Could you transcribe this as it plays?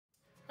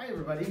Hi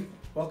everybody,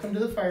 welcome to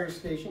the fire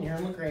station here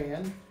in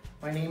LeGrand.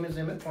 My name is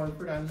Emmett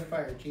Hornford, I'm the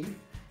fire chief,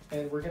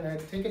 and we're going to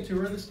take a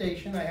tour of the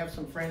station. I have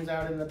some friends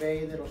out in the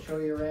bay that'll show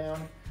you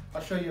around.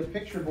 I'll show you a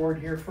picture board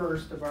here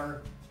first of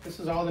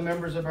this is all the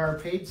members of our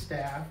paid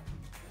staff.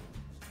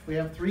 We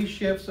have 3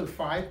 shifts of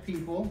 5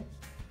 people,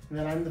 and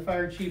then I'm the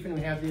fire chief and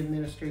we have the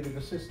administrative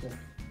assistant.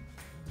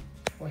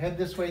 We'll head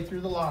this way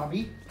through the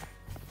lobby.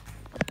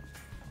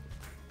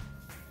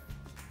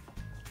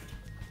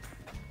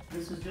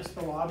 This is just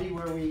the lobby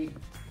where we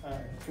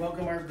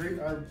welcome our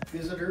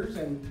visitors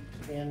and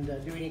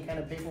do any kind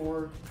of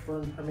paperwork,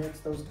 burn permits,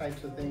 those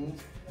types of things.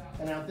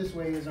 And out this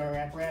way is our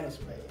apparatus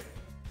bay.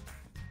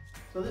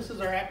 So this is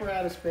our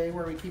apparatus bay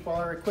where we keep all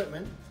our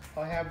equipment.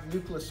 I'll have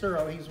Luke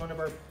Lucero, he's one of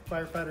our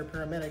firefighter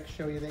paramedics,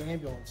 show you the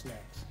ambulance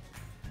next.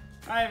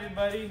 Hi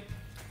everybody.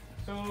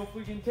 So if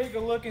we can take a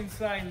look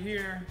inside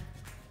here,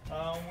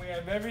 we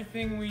have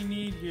everything we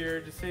need here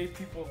to save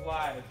people's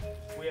lives.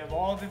 We have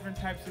all different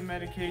types of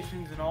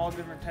medications and all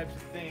different types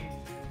of things.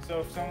 So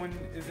if someone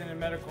is in a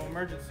medical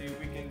emergency,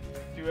 we can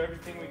do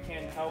everything we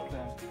can to help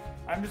them.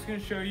 I'm just going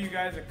to show you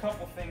guys a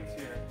couple things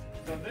here.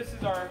 So this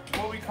is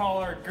what we call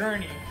our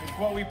gurney. It's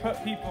what we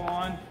put people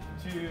on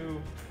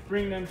to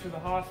bring them to the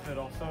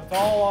hospital. So it's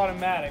all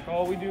automatic.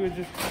 All we do is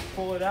just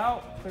pull it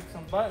out, click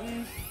some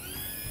buttons,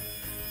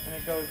 and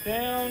it goes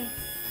down.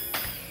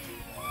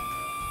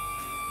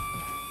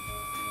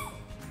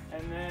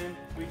 And then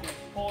we can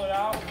pull it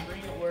out and bring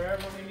it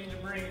wherever we need to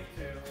bring it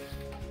to.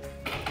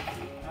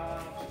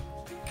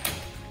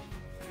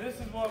 This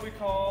is what we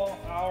call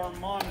our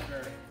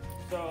monitor.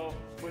 So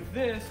with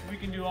this, we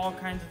can do all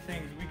kinds of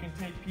things. We can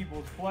take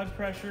people's blood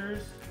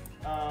pressures.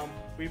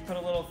 We put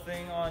a little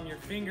thing on your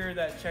finger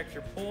that checks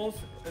your pulse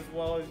as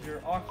well as your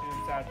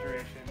oxygen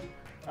saturation.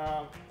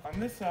 On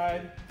this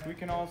side, we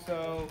can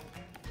also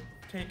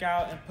take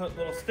out and put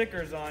little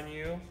stickers on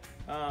you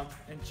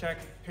and check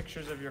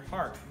pictures of your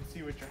heart and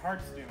see what your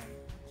heart's doing.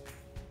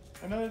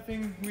 Another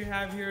thing we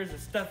have here is a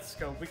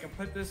stethoscope. We can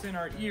put this in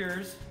our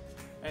ears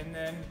and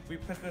then we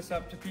put this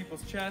up to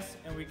people's chests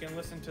and we can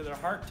listen to their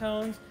heart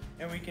tones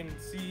and we can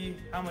see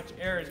how much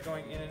air is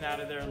going in and out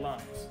of their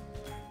lungs.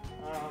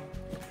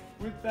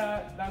 With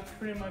that, that's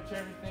pretty much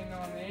everything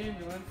on the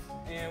ambulance,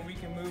 and we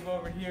can move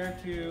over here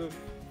to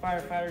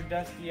firefighter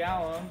Dusty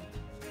Allen.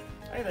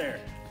 Hey there.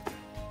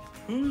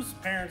 Whose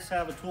parents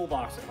have a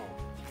toolbox at home?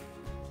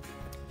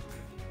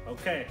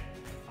 Okay,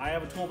 I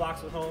have a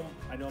toolbox at home.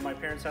 I know my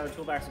parents had a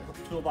toolbox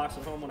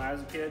at home when I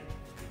was a kid.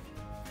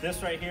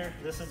 This right here,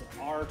 this is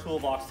our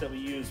toolbox that we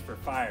use for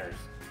fires.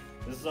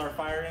 This is our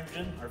fire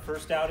engine, our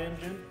first out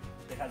engine.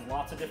 It has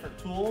lots of different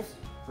tools.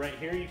 Right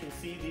here you can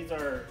see these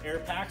are air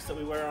packs that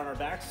we wear on our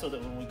backs so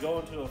that when we go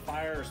into a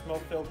fire or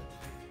smoke-filled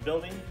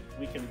building,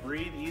 we can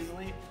breathe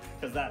easily,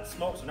 because that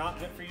smoke's not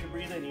good for you to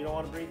breathe in. You don't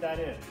want to breathe that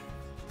in.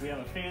 We have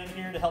a fan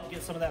here to help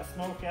get some of that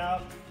smoke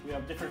out. We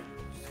have different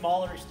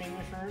smaller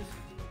extinguishers.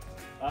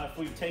 If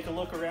we take a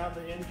look around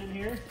the engine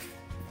here,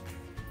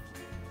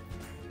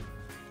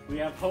 we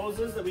have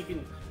hoses that we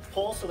can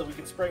pull so that we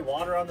can spray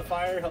water on the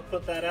fire, help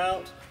put that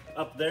out.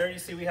 Up there you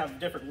see we have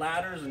different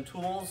ladders and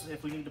tools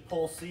if we need to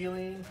pull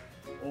ceiling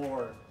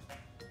or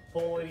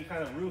pull any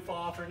kind of roof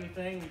off or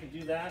anything, we can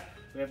do that.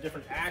 We have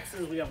different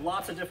axes. We have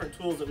lots of different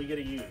tools that we get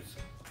to use.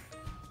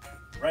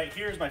 Right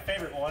here is my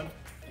favorite one.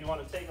 If you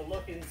want to take a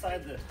look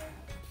inside the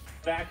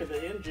back of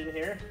the engine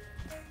here,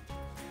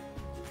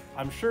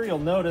 I'm sure you'll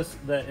notice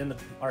that in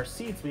our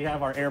seats we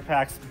have our air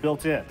packs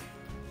built in.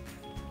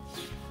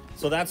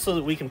 So that's so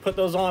that we can put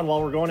those on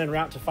while we're going en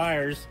route to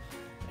fires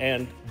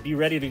and be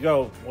ready to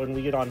go when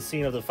we get on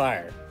scene of the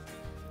fire.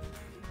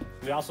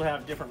 We also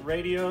have different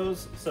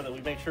radios so that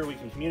we make sure we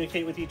can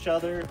communicate with each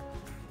other.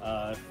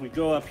 If we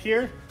go up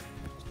here,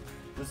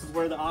 this is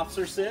where the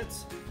officer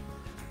sits.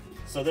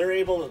 So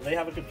they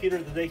have a computer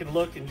that they can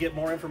look and get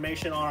more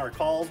information on our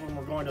calls when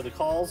we're going to the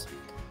calls,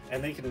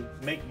 and they can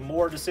make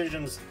more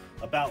decisions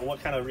about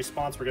what kind of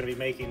response we're going to be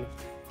making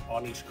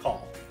on each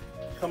call.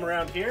 Come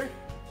around here.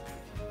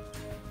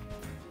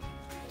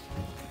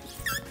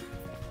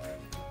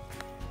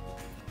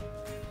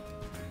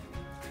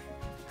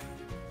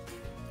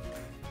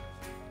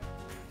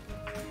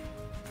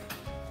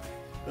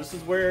 This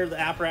is where the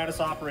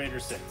apparatus operator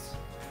sits.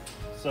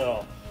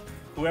 So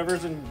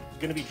whoever's going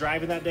to be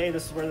driving that day,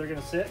 this is where they're going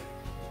to sit.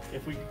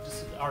 If we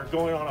just are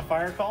going on a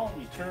fire call,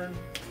 we turn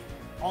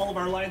all of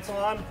our lights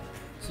on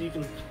so you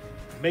can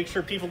make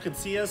sure people can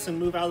see us and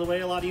move out of the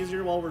way a lot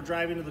easier while we're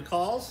driving to the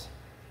calls.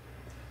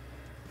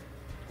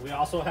 We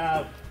also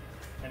have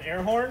an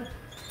air horn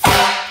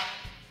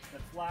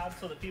that's loud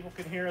so that people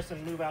can hear us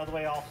and move out of the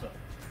way also.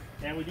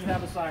 And we do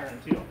have a siren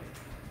too.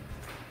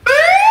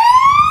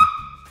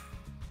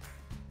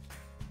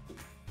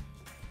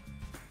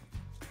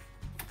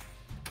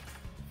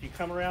 If you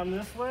come around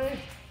this way,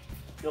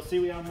 you'll see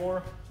we have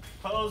more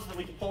hose that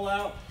we can pull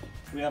out.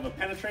 We have a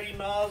penetrating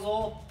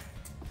nozzle.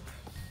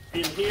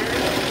 In here,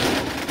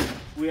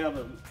 we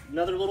have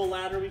another little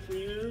ladder we can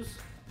use.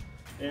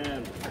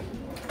 And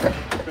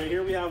Right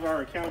here we have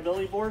our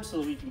accountability board so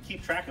that we can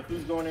keep track of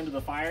who's going into the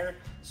fire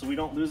so we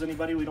don't lose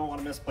anybody. We don't want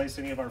to misplace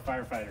any of our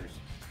firefighters.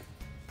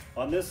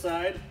 On this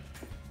side,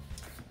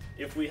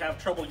 if we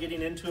have trouble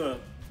getting into a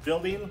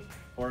building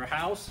or a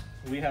house,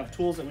 we have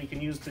tools that we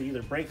can use to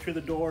either break through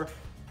the door,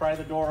 pry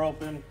the door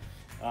open,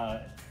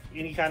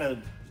 any kind of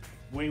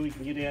way we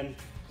can get in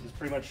is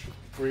pretty much,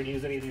 we're going to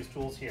use any of these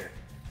tools here.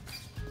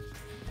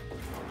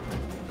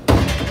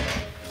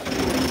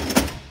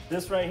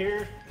 This right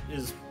here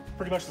is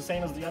pretty much the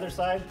same as the other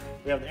side.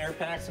 We have the air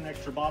packs and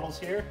extra bottles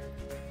here.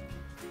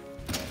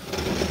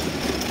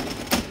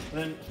 And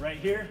then right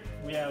here,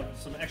 we have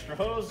some extra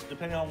hose.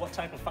 Depending on what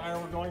type of fire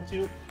we're going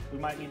to, we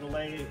might need to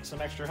lay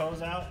some extra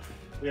hose out.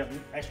 We have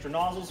extra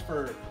nozzles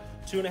for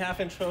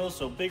 2.5-inch hose,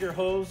 so bigger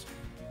hose.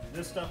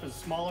 This stuff is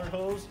smaller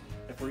hose.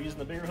 If we're using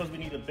the bigger hose, we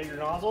need a bigger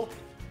nozzle.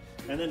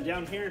 And then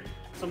down here,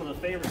 some of the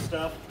favorite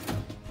stuff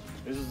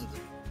is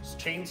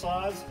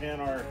chainsaws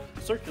and our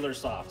circular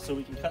saw, so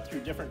we can cut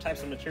through different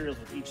types of materials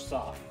with each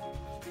saw.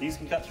 These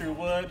can cut through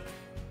wood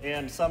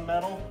and some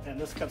metal, and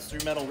this cuts through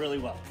metal really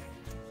well.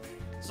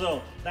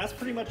 So that's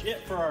pretty much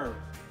it for our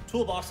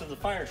toolbox of the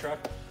fire truck.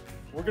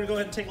 We're gonna go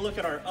ahead and take a look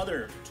at our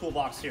other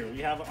toolbox here. We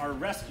have our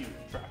rescue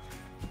truck.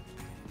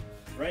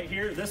 Right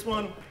here, this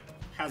one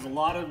has a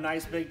lot of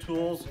nice big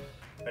tools.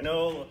 I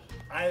know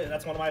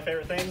that's one of my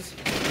favorite things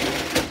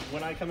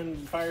when I come in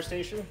the fire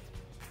station.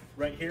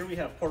 Right here we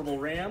have portable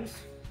rams.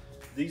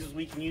 These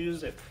we can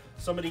use if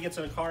somebody gets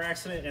in a car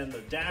accident and the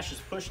dash is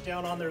pushed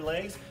down on their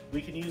legs.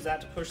 We can use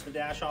that to push the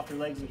dash off their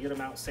legs and get them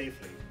out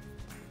safely.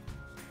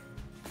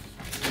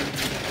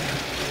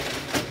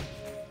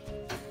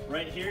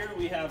 Right here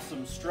we have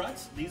some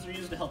struts. These are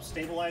used to help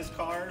stabilize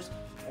cars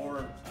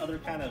or other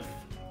kind of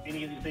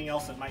anything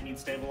else that might need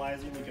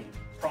stabilizing. We can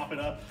prop it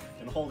up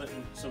and hold it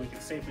so we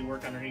can safely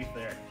work underneath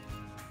there.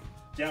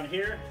 Down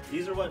here,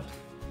 these are what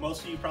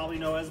most of you probably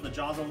know as the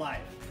jaws of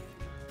life.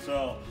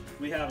 So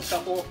we have a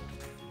couple.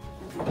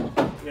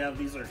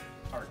 These are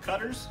our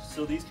cutters,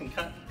 so these can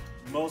cut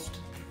most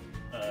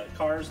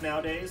cars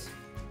nowadays,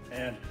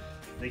 and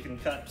they can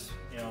cut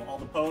all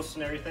the posts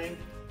and everything,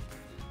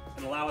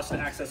 and allow us to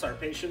access our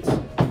patients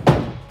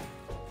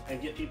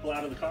and get people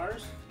out of the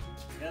cars.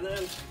 And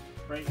then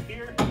right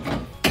here,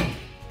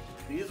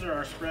 these are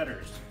our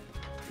spreaders.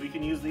 We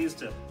can use these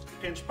to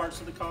pinch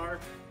parts of the car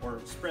or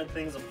spread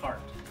things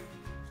apart.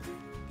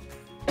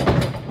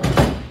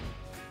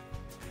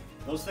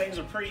 Those things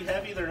are pretty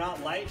heavy, they're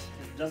not light.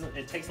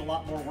 It takes a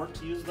lot more work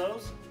to use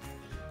those.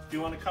 If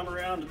you want to come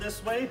around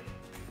this way,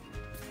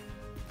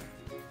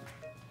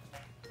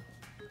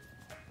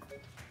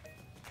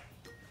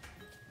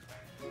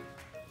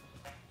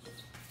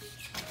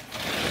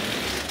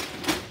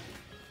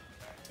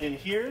 in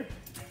here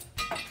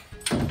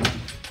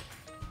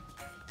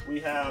we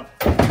have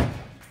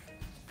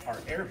our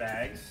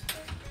airbags.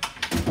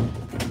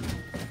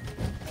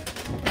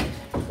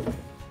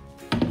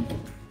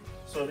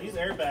 So these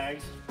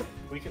airbags,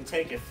 we can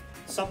take if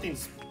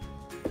something's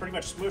pretty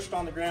much smushed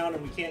on the ground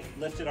and we can't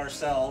lift it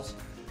ourselves,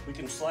 we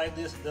can slide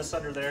this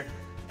under there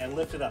and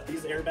lift it up.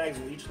 These airbags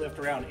will each lift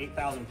around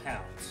 8,000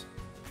 pounds.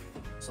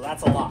 So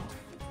that's a lot.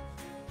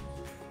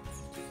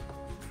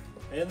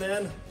 And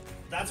then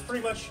that's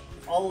pretty much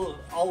all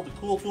of the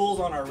cool tools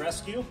on our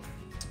rescue.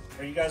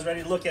 Are you guys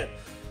ready to look at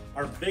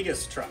our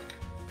biggest truck?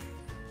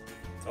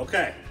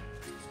 Okay,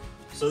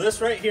 so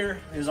this right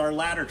here is our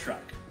ladder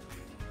truck.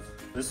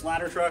 This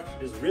ladder truck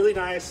is really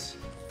nice,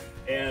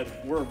 and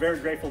we're very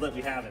grateful that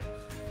we have it.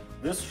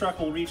 This truck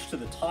will reach to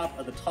the top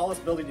of the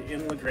tallest building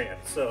in La Grande.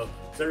 So,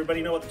 does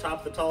everybody know what the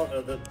top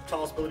of the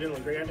tallest building in La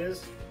Grande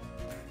is?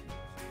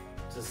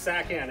 It's a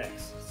SAC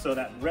Annex, so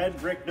that red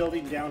brick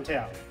building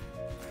downtown.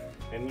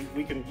 And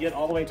we can get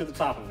all the way to the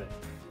top of it.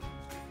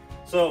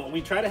 So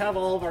we try to have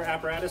all of our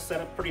apparatus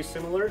set up pretty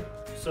similar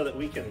so that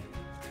we can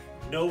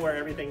know where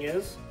everything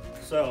is.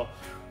 So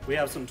we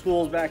have some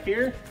tools back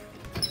here.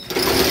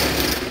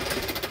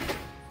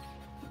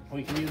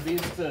 We can use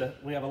these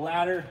we have a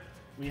ladder,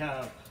 we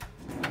have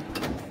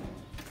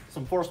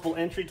some forcible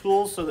entry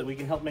tools so that we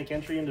can help make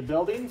entry into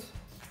buildings.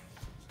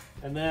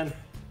 And then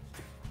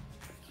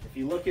if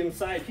you look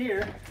inside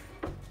here,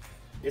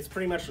 it's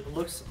pretty much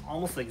looks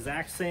almost the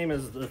exact same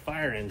as the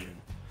fire engine.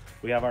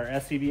 We have our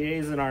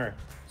SCBAs in our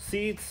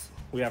seats,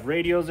 we have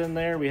radios in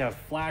there, we have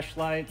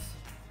flashlights,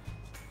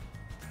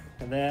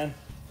 and then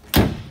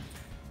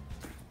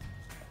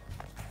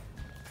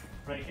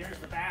right here's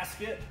the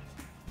basket.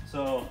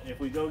 So if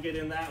we go get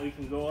in that, we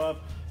can go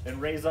up and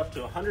raise up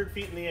to 100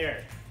 feet in the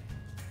air.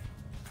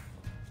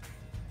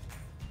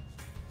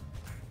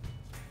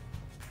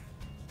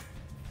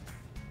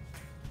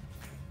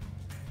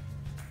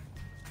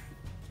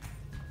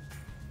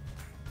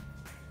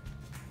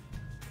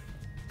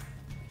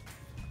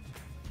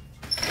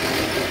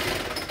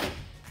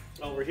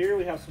 Over here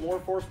we have some more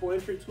forcible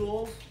entry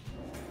tools,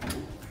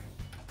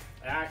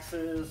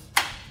 axes,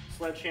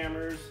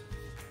 sledgehammers,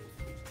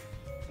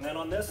 and then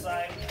on this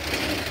side,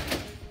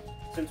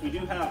 since we do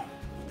have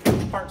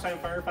part-time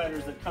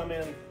firefighters that come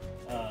in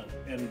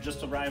and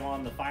just arrive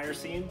on the fire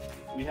scene,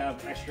 we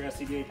have extra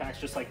SCBA packs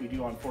just like we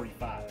do on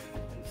 45.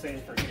 And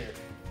same for here.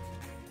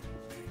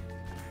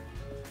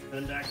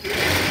 Then back here,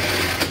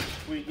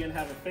 we again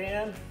have a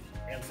fan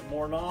and some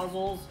more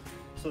nozzles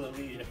so that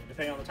we,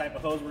 depending on the type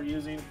of hose we're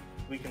using,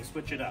 we can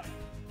switch it up.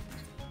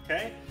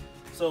 Okay,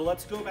 so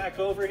let's go back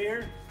over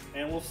here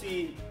and we'll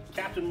see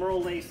Captain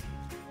Merle Lacey.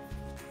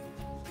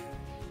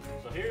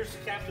 So here's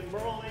Captain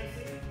Merle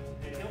Lacey,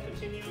 and he'll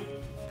continue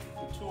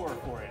the tour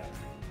for you.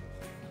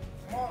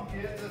 Come on,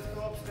 kids, let's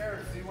go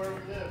upstairs and see where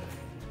we live.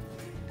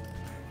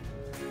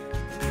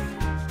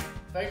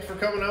 Thanks for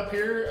coming up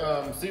here,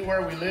 see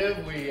where we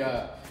live.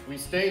 We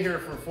stay here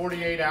for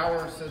 48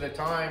 hours at a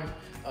time,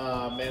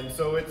 and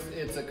so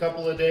it's a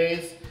couple of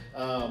days.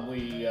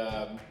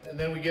 And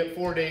then we get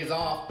 4 days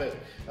off, but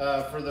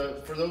for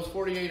those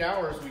 48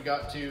 hours, we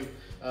got to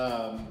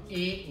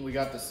eat and we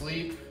got to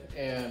sleep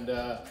and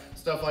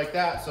stuff like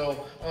that.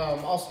 So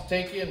I'll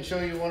take you and show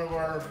you one of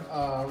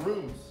our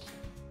rooms.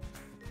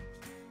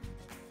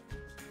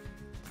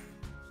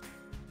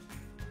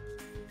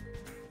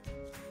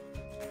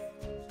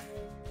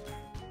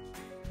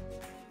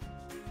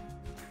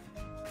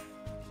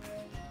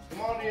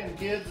 Come on in,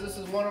 kids. This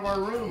is one of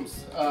our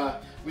rooms.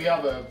 We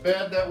have a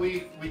bed that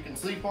we can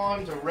sleep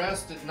on to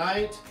rest at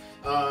night.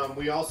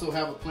 We also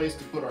have a place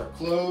to put our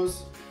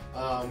clothes.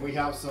 We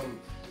have some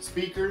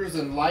speakers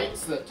and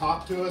lights that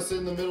talk to us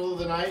in the middle of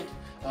the night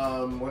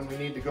when we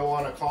need to go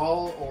on a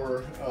call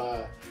or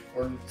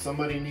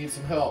somebody needs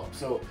some help.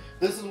 So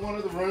this is one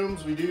of the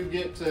rooms. We do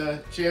get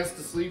a chance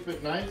to sleep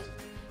at night,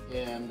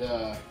 and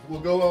we'll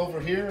go over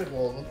here and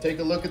we'll take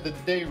a look at the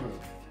day room.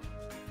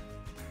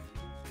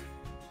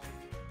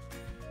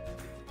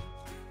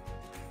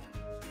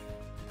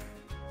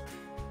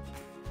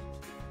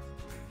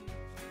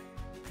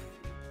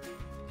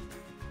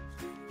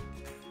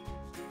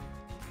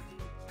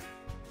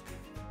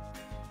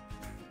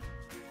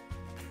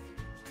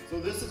 So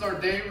this is our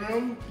day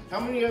room. How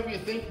many of you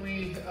think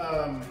we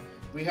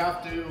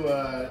have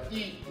to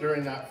eat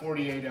during that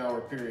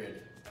 48-hour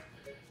period?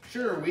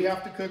 Sure, we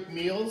have to cook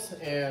meals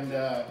and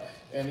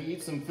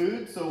eat some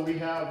food. So we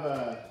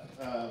have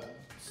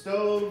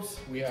stoves,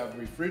 we have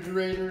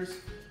refrigerators,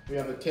 we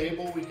have a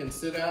table we can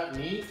sit at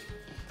and eat.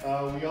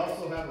 We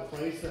also have a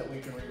place that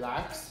we can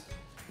relax.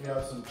 We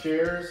have some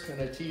chairs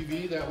and a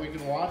TV that we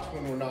can watch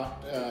when we're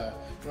not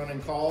running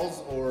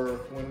calls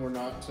or when we're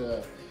not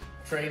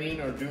training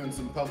or doing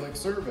some public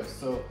service.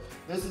 So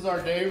this is our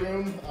day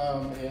room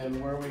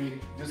and where we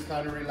just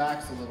kind of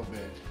relax a little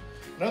bit.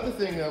 Another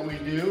thing that we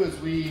do is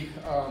we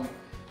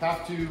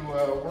have to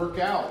work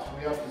out.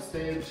 We have to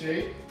stay in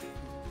shape.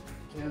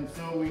 And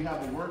so we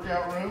have a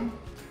workout room.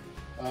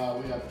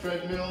 We have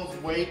treadmills,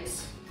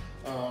 weights,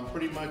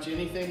 pretty much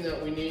anything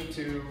that we need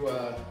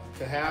to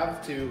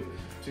have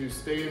to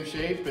stay in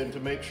shape and to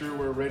make sure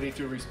we're ready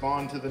to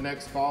respond to the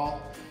next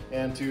call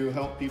and to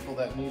help people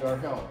that need our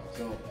help.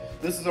 So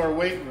this is our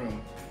weight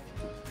room.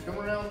 Come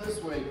around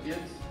this way, kids.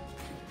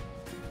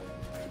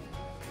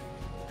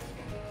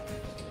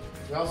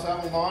 We also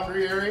have a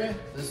laundry area.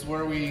 This is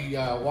where we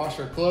wash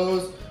our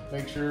clothes,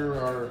 make sure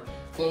our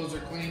clothes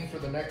are clean for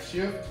the next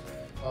shift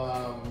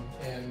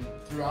and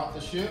throughout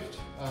the shift.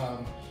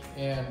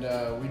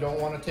 We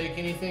don't want to take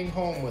anything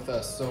home with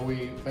us, so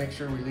we make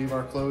sure we leave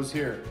our clothes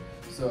here.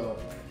 So,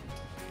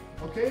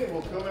 okay,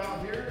 we'll come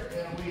out here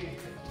and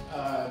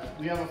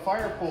we have a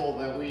fire pole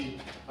that we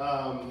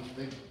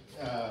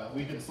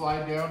can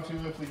slide down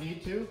to if we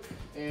need to,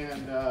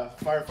 and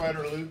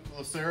firefighter Luke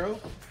Lucero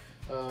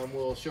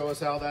will show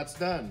us how that's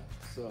done.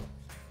 So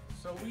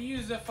we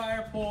use the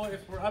fire pole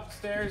if we're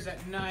upstairs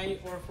at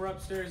night, or if we're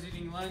upstairs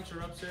eating lunch, or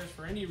upstairs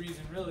for any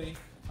reason really.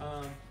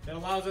 It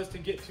allows us to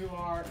get to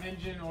our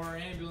engine or our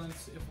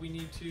ambulance if we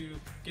need to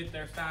get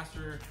there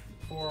faster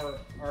for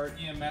our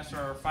EMS or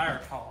our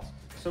fire calls.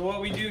 So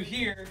what we do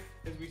here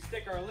is we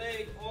stick our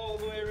leg all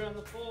the way around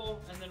the pole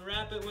and then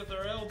wrap it with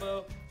our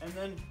elbow and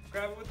then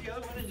grab it with the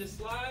other one and just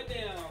slide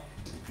down.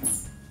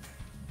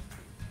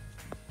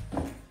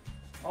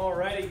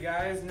 Alrighty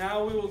guys,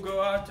 now we will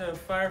go out to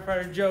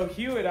Firefighter Joe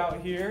Hewitt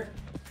out here.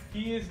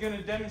 He is going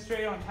to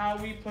demonstrate on how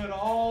we put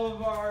all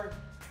of our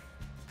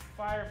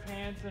fire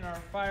pants and our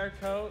fire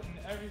coat and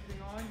everything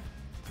on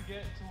to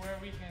get to where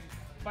we can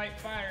fight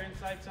fire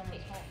inside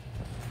someone's home.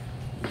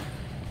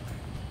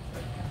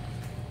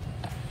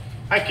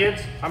 Hi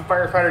kids, I'm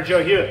Firefighter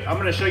Joe Hewitt. I'm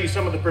going to show you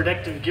some of the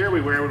protective gear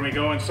we wear when we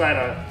go inside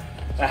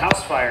a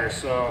house fire.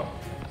 So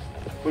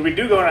when we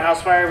do go in a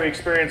house fire, we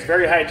experience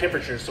very high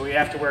temperatures, so we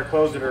have to wear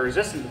clothes that are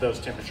resistant to those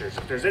temperatures.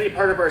 If there's any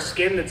part of our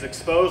skin that's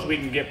exposed, we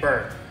can get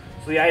burned.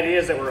 So the idea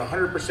is that we're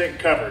 100%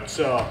 covered.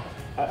 So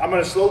I'm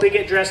going to slowly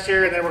get dressed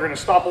here, and then we're going to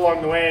stop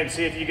along the way and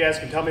see if you guys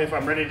can tell me if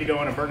I'm ready to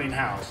go in a burning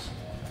house.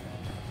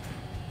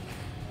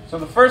 So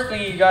the first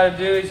thing you got to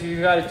do is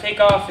you got to take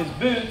off his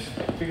boots,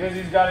 because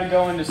he's got to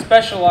go into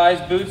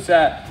specialized boots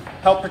that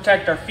help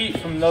protect our feet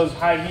from those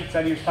high heats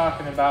that he was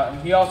talking about.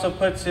 And he also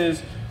puts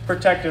his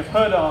protective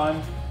hood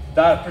on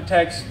that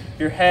protects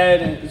your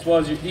head as well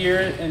as your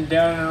ear and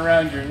down and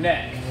around your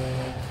neck.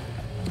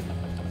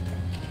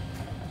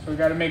 So we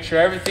got to make sure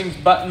everything's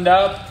buttoned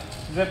up,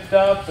 zipped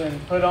up,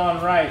 and put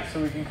on right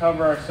so we can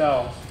cover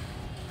ourselves.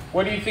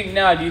 What do you think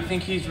now? Do you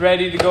think he's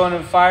ready to go into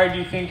a fire? Do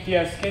you think he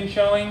has skin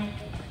showing?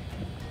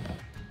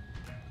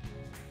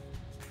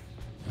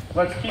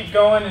 Let's keep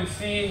going and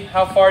see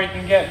how far he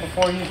can get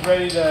before he's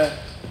ready to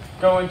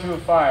go into a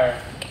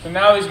fire. So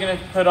now he's going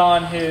to put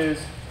on his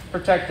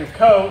protective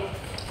coat.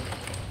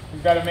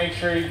 He's got to make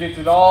sure he gets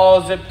it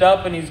all zipped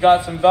up, and he's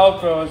got some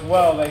Velcro as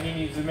well that he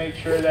needs to make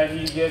sure that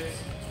he gets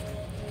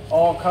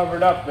all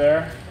covered up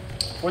there.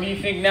 What do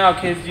you think now,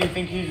 kids? Do you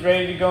think he's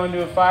ready to go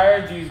into a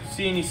fire? Do you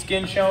see any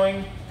skin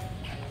showing?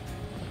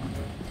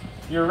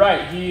 You're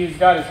right, he's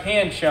got his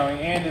hand showing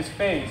and his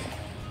face.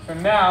 So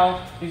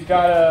now he's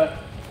got to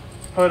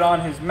put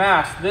on his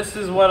mask. This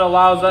is what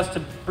allows us to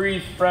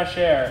breathe fresh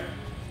air.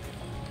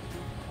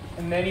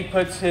 And then he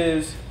puts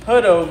his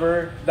hood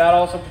over. That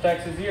also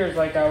protects his ears,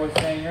 like I was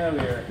saying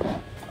earlier.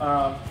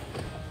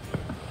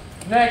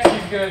 Next,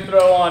 he's going to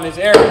throw on his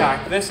air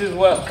pack. This is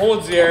what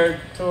holds the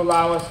air to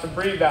allow us to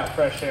breathe that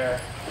fresh air.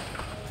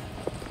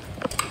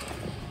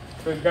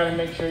 So he's got to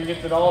make sure he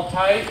gets it all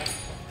tight.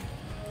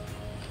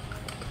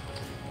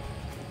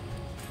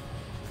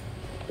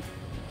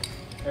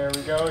 There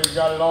we go, he's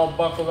got it all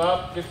buckled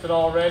up, gets it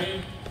all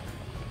ready.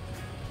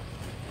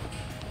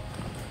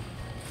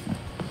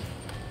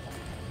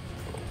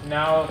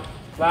 Now,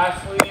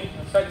 lastly,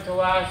 second to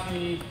last,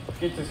 he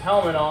gets his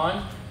helmet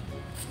on.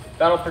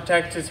 That'll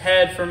protect his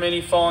head from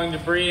any falling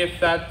debris if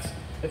that's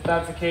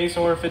the case,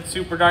 or if it's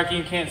super dark and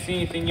you can't see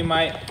anything, you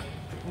might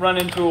run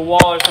into a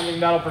wall or something.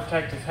 That'll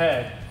protect his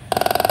head.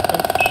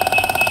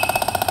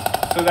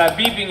 So that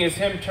beeping is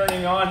him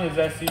turning on his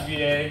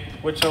SCBA,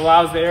 which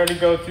allows the air to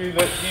go through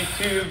these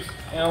tubes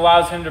and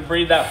allows him to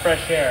breathe that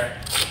fresh air.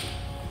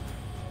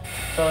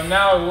 So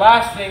now the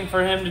last thing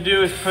for him to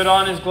do is put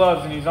on his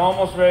gloves, and he's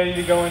almost ready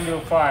to go into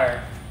a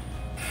fire.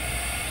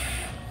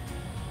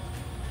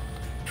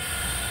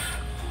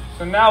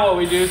 So now what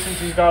we do, since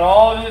he's got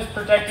all of his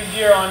protective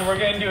gear on, we're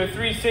going to do a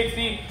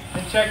 360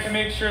 and check to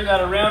make sure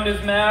that around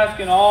his mask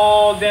and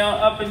all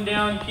down, up and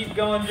down, keep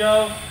going,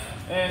 Joe,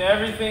 and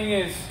everything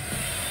is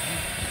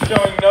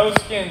showing no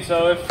skin.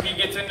 So if he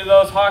gets into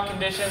those hot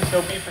conditions,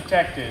 he'll be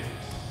protected.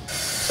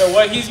 So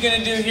what he's going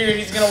to do here,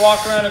 he's going to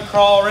walk around and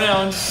crawl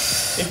around.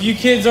 If you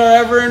kids are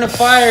ever in a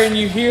fire and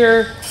you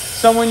hear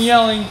someone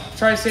yelling,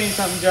 try saying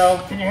something, Joe.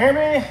 Can you hear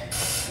me?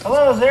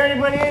 Hello, is there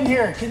anybody in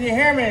here? Can you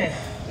hear me?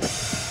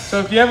 So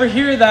if you ever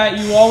hear that,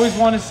 you always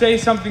want to say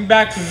something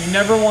back to him. You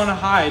never want to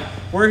hide.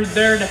 We're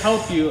there to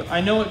help you.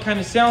 I know it kind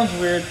of sounds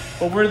weird,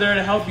 but we're there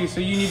to help you. So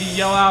you need to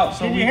yell out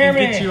so we can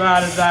get you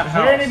out of that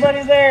house. Is there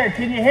anybody there?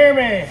 Can you hear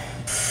me?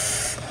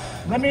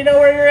 Let me know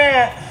where you're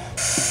at.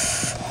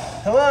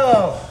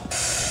 Hello.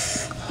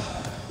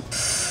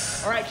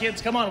 All right,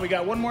 kids, come on. We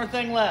got one more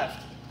thing left.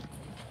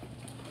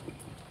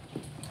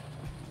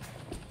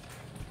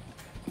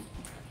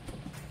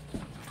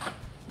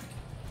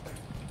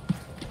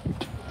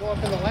 Go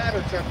up in the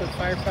ladder truck with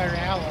firefighter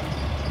Alan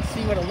and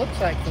see what it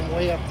looks like from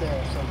way up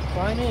there. So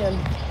climb in.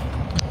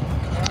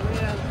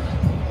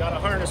 Got a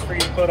harness for you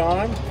to put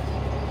on.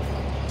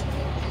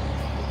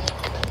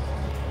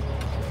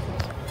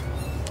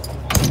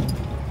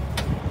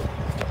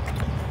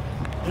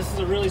 This is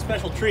a really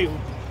special treat.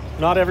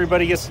 Not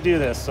everybody gets to do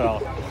this, so.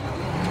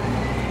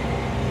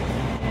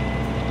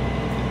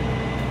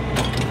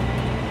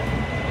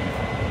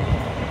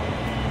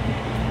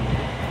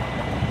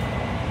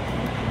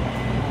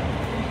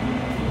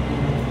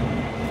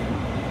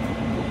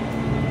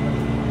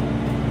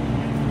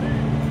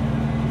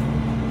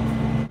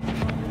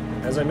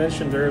 As I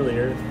mentioned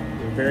earlier,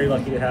 we're very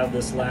lucky to have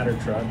this ladder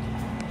truck.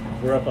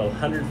 We're up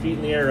 100 feet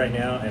in the air right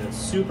now, and it's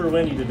super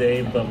windy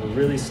today, but we're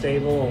really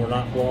stable and we're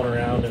not blowing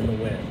around in the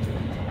wind.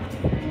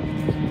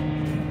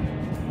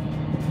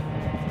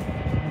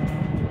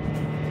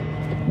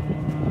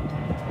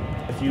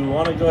 If you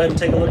want to go ahead and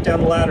take a look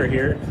down the ladder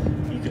here,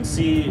 you can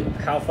see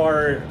how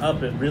far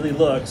up it really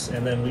looks,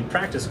 and then we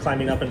practice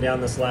climbing up and down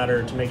this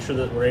ladder to make sure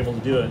that we're able to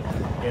do it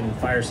in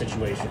fire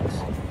situations.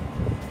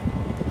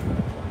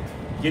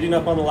 Getting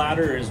up on the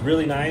ladder is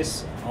really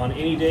nice on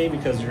any day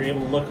because you're able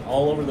to look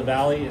all over the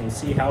valley and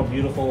see how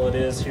beautiful it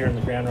is here in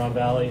the Grand Ronde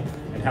Valley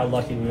and how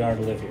lucky we are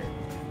to live here.